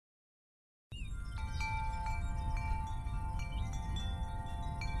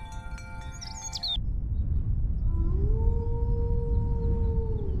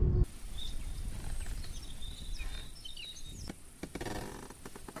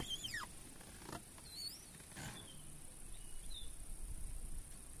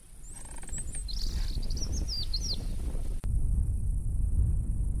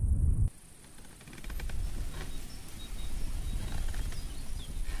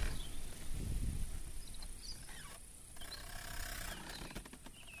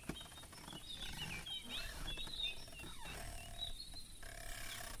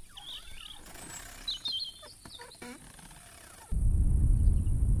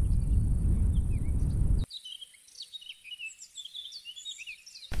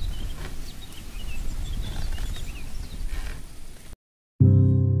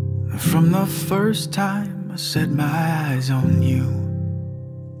From the first time I set my eyes on you,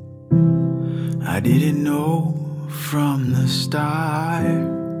 I didn't know from the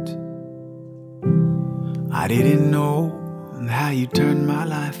start. I didn't know how you turned my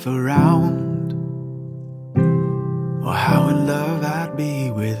life around, or how in love I'd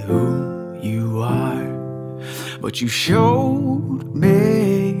be with who you are. But you showed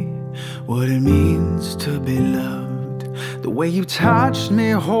me what it means to be loved. The way you touched me,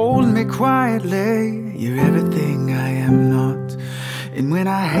 hold me quietly. You're everything I am not. And when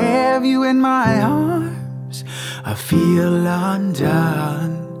I have you in my arms, I feel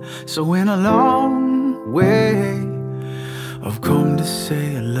undone. So in a long way, I've come to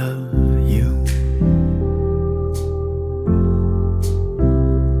say I love you.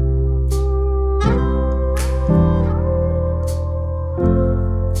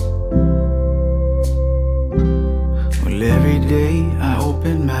 Well, every day I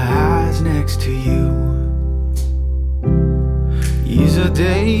open my eyes next to you is a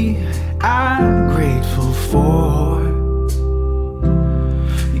day I'm grateful for,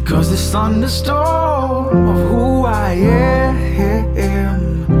 because this thunderstorm of who I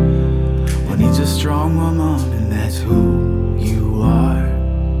am, well, needs a strong woman, and that's who you are.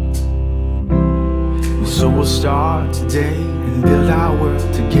 So we'll start today and build our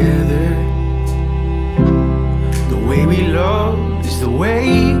world together. The way we love is the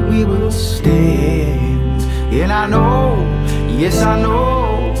way we will stand. And I know, yes I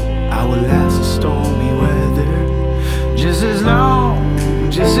know, I will last the stormy weather, just as long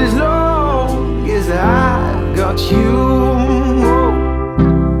as I got you.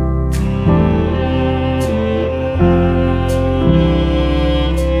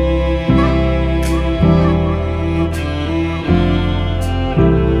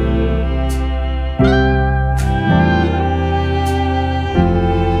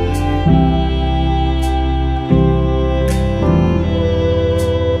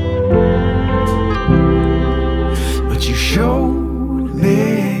 But you showed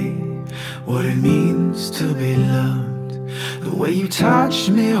me what it means to be loved. The way you touch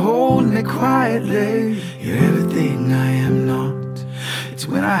me, hold me quietly. You're everything I am not. It's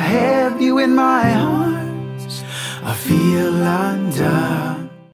when I have you in my arms, I feel undone.